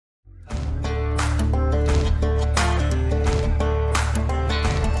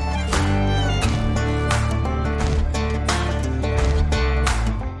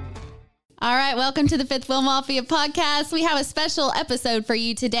right, welcome to the Fifth Wheel Mafia podcast. We have a special episode for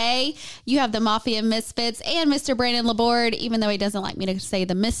you today. You have the Mafia Misfits and Mr. Brandon Laborde, even though he doesn't like me to say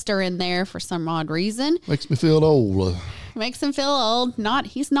the Mr. in there for some odd reason. Makes me feel old. Makes him feel old.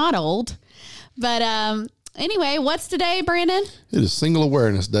 He's not old. But anyway, what's today, Brandon? It is Single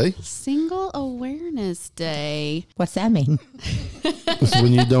Awareness Day. Single Awareness Day. What's that mean? It's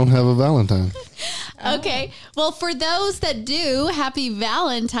when you don't have a Valentine. Okay. Well, for those that do, happy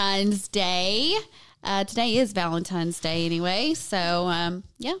Valentine's Day. Today is Valentine's Day anyway. So,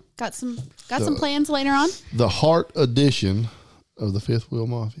 got some plans later on. The Heart edition of the Fifth Wheel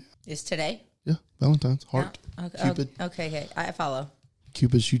Mafia. Is today? Yeah, Valentine's. Heart. Oh, Cupid. Okay. I follow.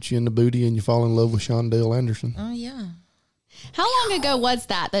 Cupid shoots you in the booty and you fall in love with Shondale Anderson. Oh, yeah. How long ago was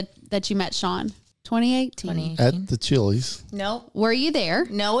that you met Sean? 2018. At the Chili's. No. Were you there?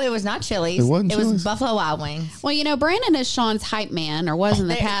 No, it was not Chili's. It wasn't Chili's. was Buffalo Wild Wings. Well, Brandon is Sean's hype man, or was in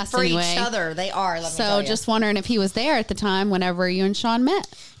the past for anyway. each other, they are. Let me So tell you. just wondering if he was there at the time whenever you and Sean met.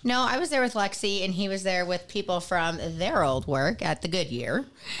 No, I was there with Lexi, and he was there with people from their old work at the Goodyear.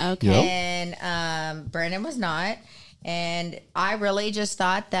 Okay. Yep. And Brandon was not. And I really just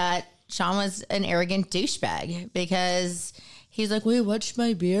thought that Sean was an arrogant douchebag because he's like, wait, what's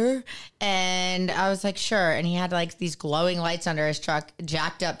my beer? And I was like, sure. And he had like these glowing lights under his truck,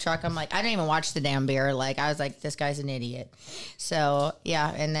 jacked up truck. I'm like, I didn't even watch the damn beer. Like, I was like, this guy's an idiot. So,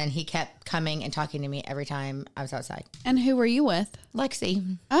 yeah. And then he kept coming and talking to me every time I was outside. And who were you with?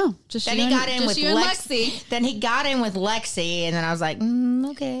 Lexi. Oh, just Then you he got in just with you and Lexi. Then he got in with Lexi. And then I was like,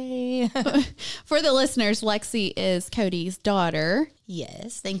 okay. For the listeners, Lexi is Cody's daughter.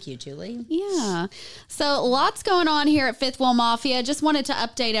 Yes. Thank you, Julie. Yeah. So lots going on here at Fifth Wheel Mafia. Just wanted to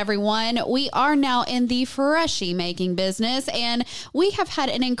update everyone. We are now in the freshie making business, and we have had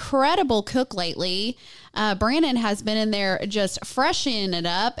an incredible cook lately. Brandon has been in there just freshening it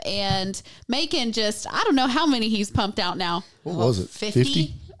up and making I don't know how many he's pumped out now. What was it?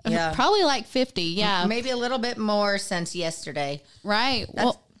 50? Yeah. Probably like 50. Yeah. Maybe a little bit more since yesterday. Right.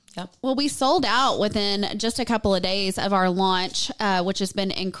 Yep. Well, we sold out within just a couple of days of our launch, which has been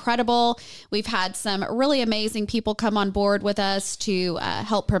incredible. We've had some really amazing people come on board with us to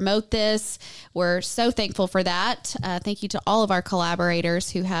help promote this. We're so thankful for that. Thank you to all of our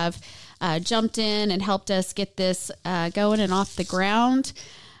collaborators who have jumped in and helped us get this going and off the ground.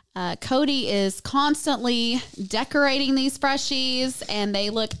 Cody is constantly decorating these freshies, and they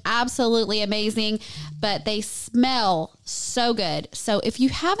look absolutely amazing, but they smell so good. So if you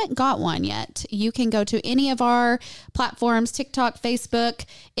haven't got one yet, you can go to any of our platforms, TikTok, Facebook,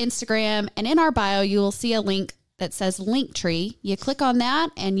 Instagram, and in our bio, you will see a link that says Linktree. You click on that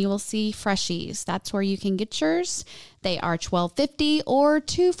and you will see freshies. That's where you can get yours. They are $12.50 or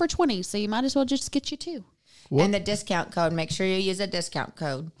 2 for $20. So you might as well just get you 2. What? And the discount code. Make sure you use a discount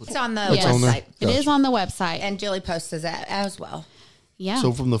code. It's on the Yes. on there? website. It is on the website. And Julie posts that as well. Yeah.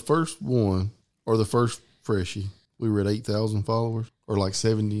 So from the first one, or the first freshie, we were at 8,000 followers, or like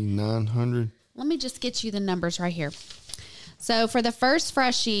 7,900. Let me just get you the numbers right here. So for the first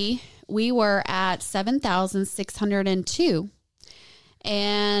freshie, we were at 7,602.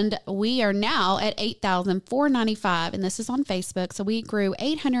 And we are now at 8,495. And this is on Facebook. So we grew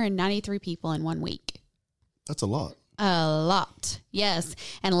 893 people in 1 week. That's a lot. A lot. Yes.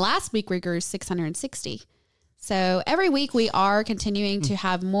 And last week we grew 660. So every week we are continuing to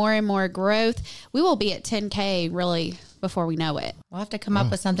have more and more growth. We will be at 10K really before we know it. We'll have to come up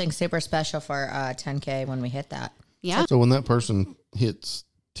with something super special for 10K when we hit that. Yeah. So when that person hits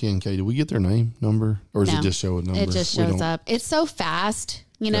 10K, do we get their name, number, or does No. it just show a number? It just We shows don't- up. It's so fast,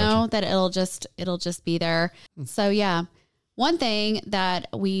 know, that it'll just be there. So yeah. One thing that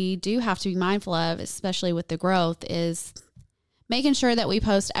we do have to be mindful of, especially with the growth, is making sure that we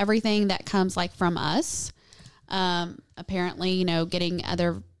post everything that comes like from us. Apparently, getting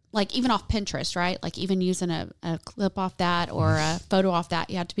other, like even off Pinterest, right? Like even using a clip off that or a photo off that,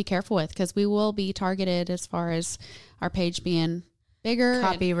 you have to be careful with, because we will be targeted as far as our page being bigger.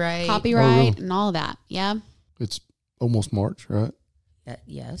 Copyright. Oh, really? And all of that. Yeah. It's almost March, right?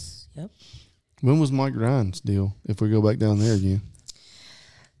 Yes. Yep. When was Mike Ryan's deal, if we go back down there again?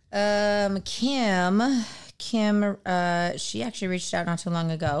 Kim, she actually reached out not too long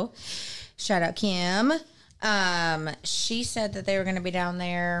ago. Shout out Kim. She said that they were going to be down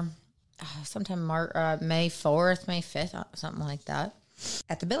there sometime May 4th, May 5th, something like that,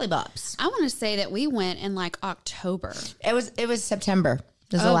 at the Billy Bob's. I want to say that we went in like October. It was September.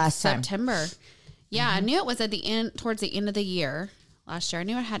 This was the last time. September. Yeah, I knew it was at the end, towards the end of the year last year. I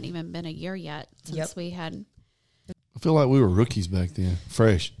knew it hadn't even been a year yet since we had. I feel like we were rookies back then,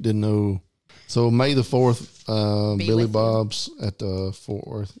 fresh, didn't know. So May the 4th, Billy with Bob's at the Fort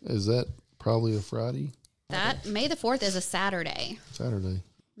Worth. Is that probably a Friday. That May the 4th is a Saturday. Saturday.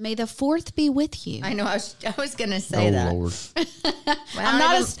 May the 4th be with you. I know. I was going to say that. Lord.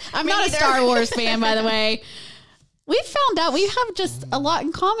 I'm not a Star Wars fan, by the way. We found out we have just a lot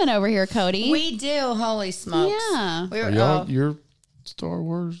in common over here, Cody. We do. Holy smokes. Yeah. Are y'all, you're Star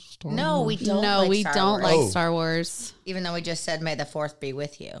Wars? No, we don't. No, like we Star don't Wars. like Star Wars. Even though we just said, "May the 4th be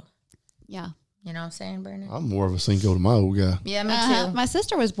with you." Yeah. You know what I'm saying, Bernard? I'm more of a Cinco de Mayo guy. Yeah, me too. My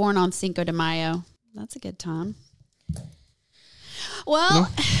sister was born on Cinco de Mayo. That's a good time. Well,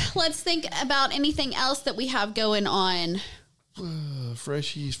 let's think about anything else that we have going on.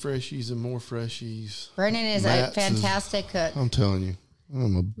 Freshies, and more freshies. Brennan is Matt's a fantastic cook. I'm telling you.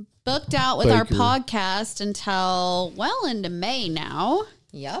 I'm a Booked out with our baker. podcast until well into May now.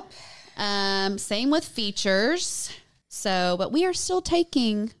 Yep. Same with features. So, but we are still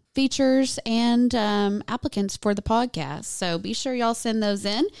taking features and applicants for the podcast. So be sure y'all send those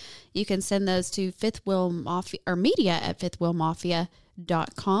in. You can send those to Fifth Wheel Mafia or media at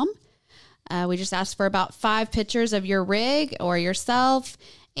fifthwheelmafia.com. We just asked for about 5 pictures of your rig or yourself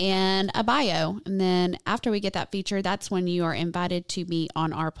and a bio. And then after we get that feature, that's when you are invited to be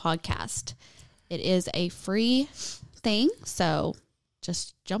on our podcast. It is a free thing, so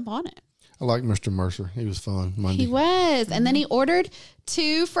just jump on it. I like Mr. Mercer. He was fun Monday. He was. And then he ordered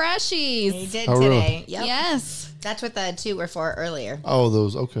 2 Freshies. He did Oh, today. really? Yep. Yes. That's what the 2 were for earlier. Oh,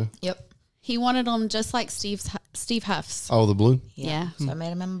 those. Okay. Yep. He wanted them just like Steve Huff's. Oh, the blue. Yeah. So I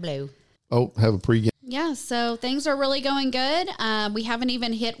made them in blue. Oh, have a pregame. Yeah, so things are really going good. We haven't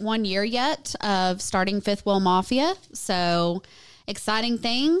even hit 1 year yet of starting Fifth Wheel Mafia. So exciting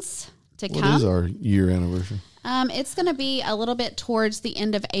things to What come. is our year anniversary? It's going to be a little bit towards the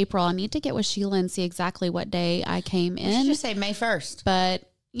end of April. I need to get with Sheila and see exactly what day I came You should in. just say May 1st. But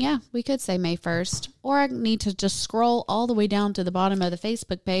yeah, we could say May 1st. Or I need to just scroll all the way down to the bottom of the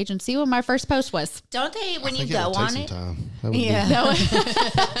Facebook page and see what my first post was. Don't they, when you I think go it'll take on some it? time. That would Yeah. be- No,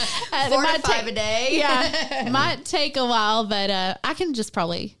 4 to 5 a day. Yeah, might take a while, but I can just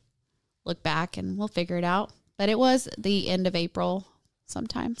probably look back and we'll figure it out. But it was the end of April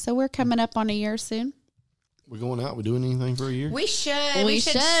sometime. So we're coming up on a year soon. We're going out. We doing anything for a year? We should. We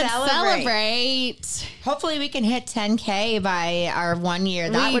should celebrate. Hopefully we can hit 10K by our 1 year.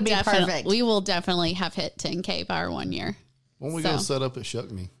 That would be perfect. We will definitely have hit 10K by our 1 year. Why don't we go set up at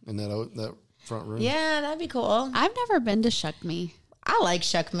Shuck Me in that front room? Yeah, that'd be cool. I've never been to Shuck Me. I like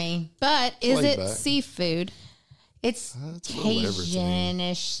Shuck Me. But is Laid it back. seafood? It's It's a little everything.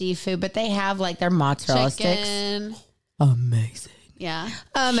 Cajun-ish seafood, but they have like their mozzarella sticks. Chicken. Amazing. Yeah.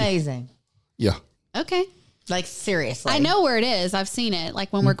 Amazing. Yeah. Okay. Like seriously. I know where it is. I've seen it.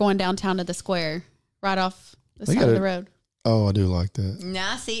 Like when we're going downtown to the square, right off the They side got of the it. road. Oh, I do like that.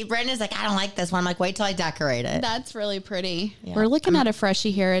 Nah, see, Brendan's like, I don't like this one. I'm like, wait till I decorate it. That's really pretty. Yeah. We're looking at a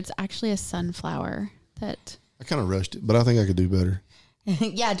freshie here. It's actually a sunflower that I kind of rushed it, but I think I could do better.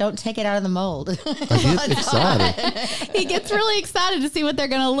 Yeah, don't take it out of the mold. I get excited. he gets really excited to see what they're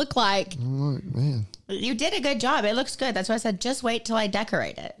going to look like. I'm like, man, You did a good job. It looks good. That's why I said just wait till I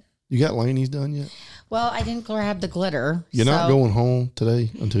decorate it. you got Laney's done yet? Well, I didn't grab the glitter. You're not so- going home today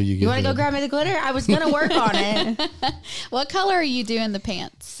until you get You want to go there. grab me the glitter? I was going to work on it. What color are you doing the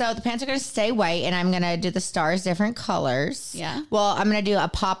pants? So the pants are going to stay white, and I'm going to do the stars different colors. Yeah. Well, I'm going to do a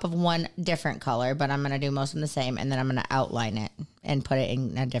pop of one different color, but I'm going to do most of them the same, and then I'm going to outline it and put it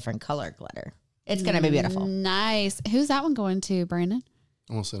in a different color glitter. It's going to be beautiful. Nice. Who's that one going to, Brandon?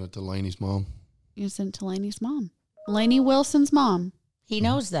 I'm going to send it to Laney's mom. You sent it to Lainey's mom. Lainey Wilson's mom. He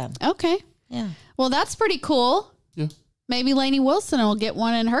knows them. Okay. Yeah. Well, that's pretty cool. Yeah. Maybe Lainey Wilson will get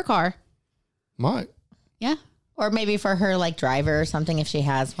one in her car. Might. Yeah. Or maybe for her like driver or something if she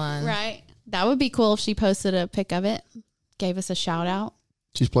has one. Right. That would be cool if she posted a pic of it, gave us a shout out.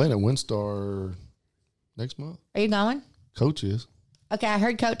 She's playing at Windstar next month. Are you going? Coach is. Okay, I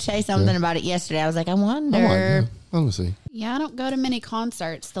heard Coach say something about it yesterday. I was like, I wonder. I might go. I'm going to see. Yeah, I don't go to many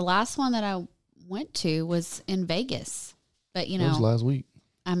concerts. The last one that I went to was in Vegas. But, you That was know, last week.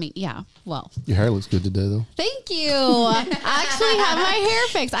 I mean, yeah, well, Your hair looks good today, though. thank you. I actually have my hair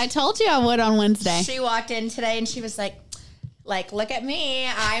fixed. I told you I would on Wednesday. She walked in today and she was like, look at me.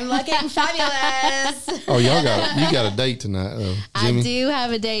 I'm looking fabulous. Oh, you got a date tonight, though. I Jimmy, do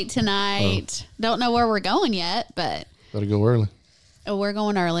have a date tonight. Don't know where we're going yet, but better go early. we're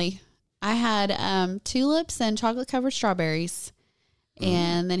going early. I had tulips and chocolate covered strawberries.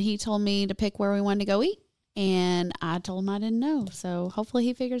 And then he told me to pick where we wanted to go eat. And I told him I didn't know. So hopefully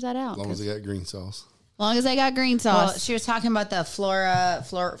he figures that out. As long as they got green sauce. As long as they got green Well, sauce. she was talking about the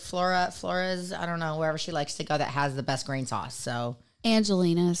Flora's, I don't know, wherever she likes to go that has the best green sauce. So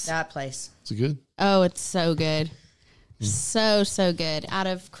Angelina's. that place. Is it good? Oh, it's so good. So good. Out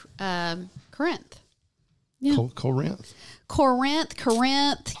of Corinth. Yeah. Corinth.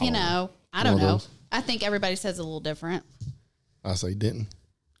 Corinth, you know. I don't one of know. those. I think everybody says it a little different. I say Denton.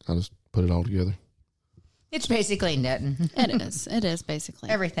 I just put it all together. It's basically Denton. It is. It is basically.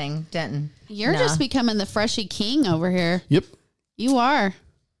 Everything, Denton. You're just becoming the Freshie King over here. Yep. You are.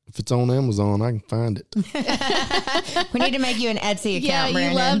 If it's on Amazon, I can find it. We need to make you an Etsy account, Yeah, you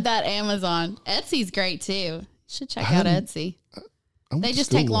Brandon. love that Amazon. Etsy's great too. You should check out Etsy. They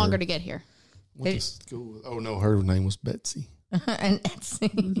Just take longer to get here. Went to school with, oh no, her name was Betsy. An Etsy.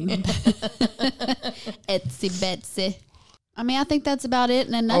 Etsy Betsy. I mean, I think that's about it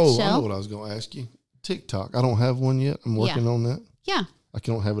in a Oh, I nutshell. know what I was going to ask you. TikTok. I don't have one yet. I'm working on that. Yeah. I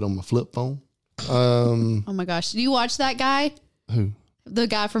don't have it on my flip phone. Oh my gosh. Do you watch that guy? Who? The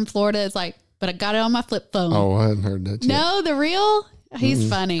guy from Florida is like, but I got it on my flip phone. Oh, I hadn't heard that yet. No, the real? He's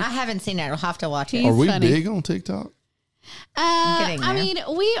funny. I haven't seen it. I'll have to watch it. He's Are we funny. big on TikTok? Getting I there. mean,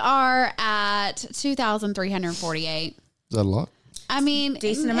 we are at 2,348. Is that a lot? I mean,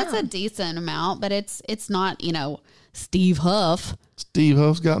 Decent it's a amount. decent amount, but it's not, Steve Huff. Steve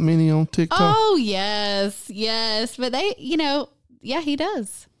Huff's got many on TikTok. Oh, yes. But they, yeah, he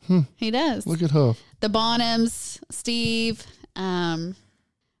does. He does. Look at Huff. The Bonhams, Steve.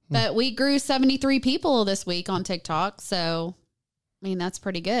 But we grew 73 people this week on TikTok. So, I mean, that's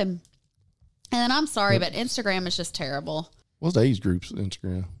pretty good. And then I'm sorry, but Instagram is just terrible. What's the age groups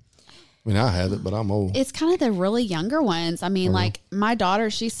Instagram? I mean, I have it, but I'm old. It's kind of the really younger ones. I mean, like my daughter,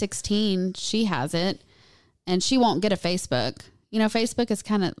 she's 16. She has it and she won't get a Facebook. Facebook is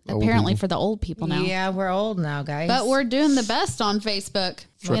kind of apparently people. for the old people now. Yeah, we're old now, guys. But we're doing the best on Facebook,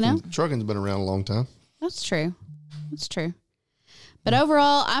 Trucking's been around a long time. That's true. That's true. But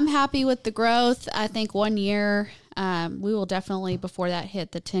overall, I'm happy with the growth. I think 1 year, we will definitely, before that,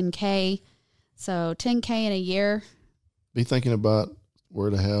 hit the 10K. So 10K in a year. Be thinking about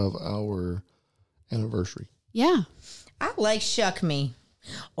where to have our anniversary. Yeah. I like Shuck Me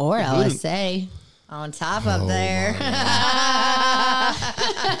or LSA on top of there.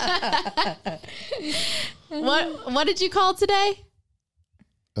 What did you call today?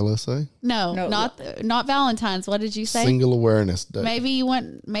 LSA? No, not Valentine's. What did you say? Single Awareness Day. Maybe you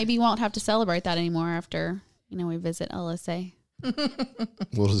won't have to celebrate that anymore after, we visit LSA.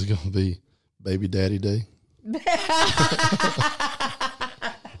 What is it going to be? Baby Daddy Day?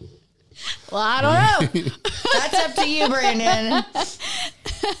 Well, I don't know. That's up to you, Brandon. That's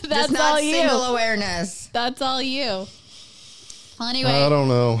Just not all you. single awareness. That's all you. Well, anyway. I don't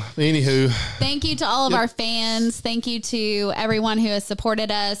know. Anywho. Thank you to all of our fans. Thank you to everyone who has supported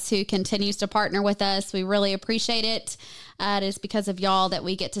us, who continues to partner with us. We really appreciate it. It is because of y'all that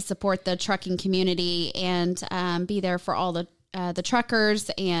we get to support the trucking community and be there for all the truckers.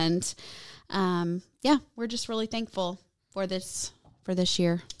 And we're just really thankful for this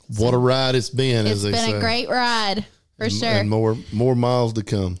year. What a ride it's been, It's as they say. been a great ride, for sure. And more miles to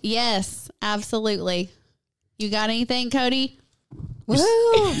come. Yes, absolutely. You got anything, Cody? Woo!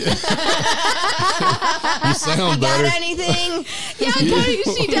 You sound better. Got anything? Yeah, Cody,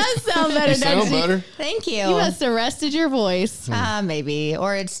 she does sound better, You sound doesn't she? better. Thank you. You must have rested your voice. Maybe.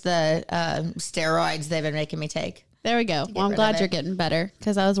 Or it's the steroids they've been making me take. There we go. Well, I'm rid glad of you're it. getting better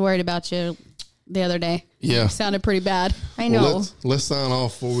because I was worried about you the other day. Yeah. You sounded pretty bad. I know. Well, let's sign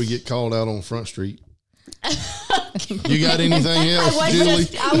off before we get called out on Front Street. You got anything else, Julie?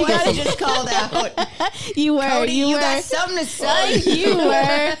 I was just called out. You were. Cody, you you were. got something to say? You were. All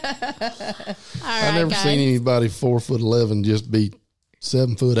right, I've never guys. seen anybody 4'11" just be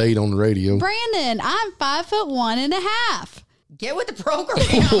 7'8" on the radio. Brandon, I'm 5'1.5". Get with the program.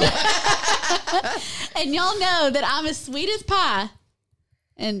 And y'all know that I'm as sweet as pie.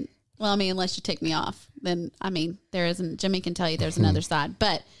 And, well, I mean, unless you take me off, then, I mean, there isn't, Jimmy can tell you there's another side.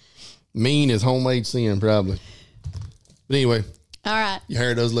 But, Mean as homemade sin, probably. But anyway, all right. your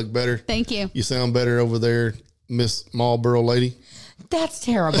hair does look better. Thank you. You sound better over there, Miss Marlboro lady. That's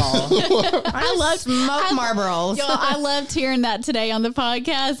terrible. I love smoke Marlboros. Yo, I loved hearing that today on the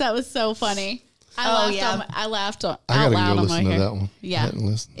podcast. That was so funny. I laughed out I gotta loud go on my listen to hair. that one. I Yeah. hadn't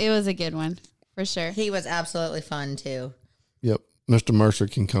listened. It was a good one, for sure. He was absolutely fun too. Yep. Mr. Mercer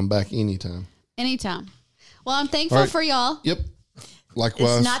can come back anytime. Anytime. Well, I'm thankful All right. for y'all. Yep.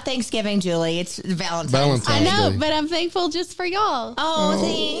 Likewise. It's not Thanksgiving, Julie. It's Valentine's. I Day. know, but I'm thankful just for y'all. Oh,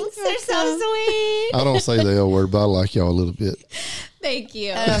 thanks. They're so sweet. I don't say the L word, but I like y'all a little bit. Thank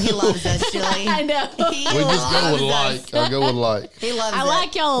you. Oh, he loves us, Julie. I know. He We just go with loves us. like. I go with like. He loves I it.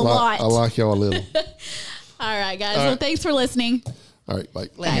 like y'all a lot. I like y'all a little. All right, guys. All Well, right. thanks for listening. All right, bye.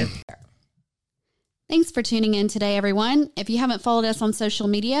 Later. Thanks for tuning in today, everyone. If you haven't followed us on social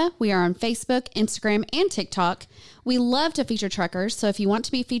media, we are on Facebook, Instagram, and TikTok. We love to feature truckers, so if you want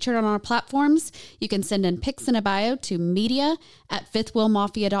to be featured on our platforms, you can send in pics and a bio to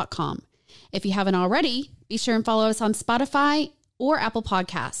media@fifthwheelmafia.com. If you haven't already, be sure and follow us on Spotify or Apple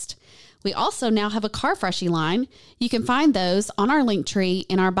Podcast. We also now have a car freshie line. You can find those on our link tree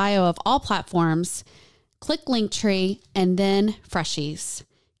in our bio of all platforms. Click Linktree and then Freshies.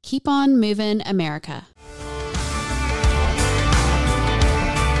 Keep on moving, America.